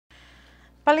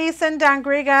Police in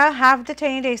Dangriga have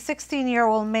detained a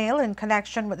 16-year-old male in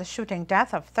connection with the shooting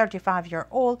death of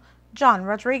 35-year-old John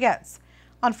Rodriguez.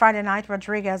 On Friday night,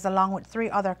 Rodriguez, along with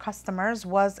 3 other customers,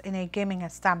 was in a gaming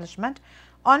establishment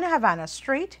on Havana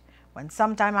Street when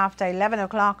sometime after 11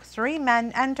 o'clock, 3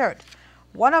 men entered.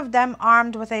 One of them,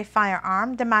 armed with a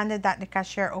firearm, demanded that the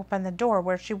cashier open the door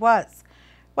where she was.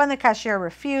 When the cashier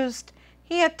refused,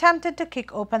 he attempted to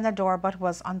kick open the door but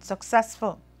was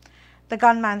unsuccessful. The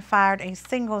gunman fired a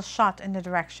single shot in the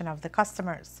direction of the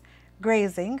customers,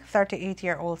 grazing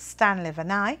 38-year-old Stanley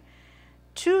Vanai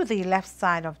to the left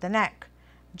side of the neck.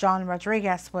 John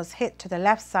Rodriguez was hit to the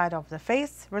left side of the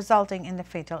face, resulting in the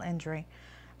fatal injury.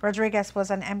 Rodriguez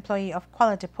was an employee of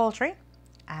Quality Poultry,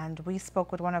 and we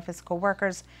spoke with one of his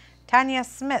co-workers, Tanya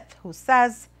Smith, who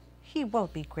says he will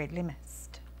be greatly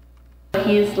missed.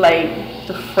 He's like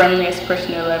the friendliest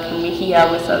person you'll ever meet. He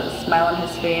always has a smile on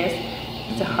his face.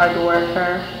 He's a hard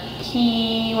worker.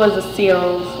 He was a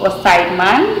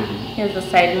sideman. He was a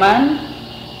sideman.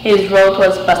 His route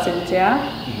was passenger.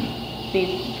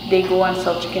 They go and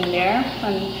sell chicken there,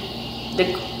 and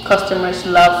the customers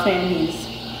love him. He's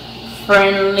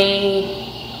friendly,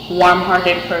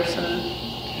 warm-hearted person.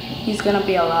 He's gonna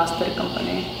be a loss to the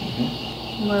company.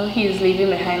 Well, he's leaving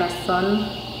behind a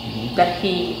son that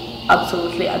he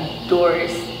absolutely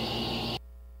adores.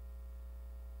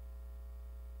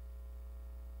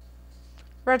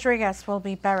 Rodriguez will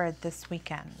be buried this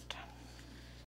weekend.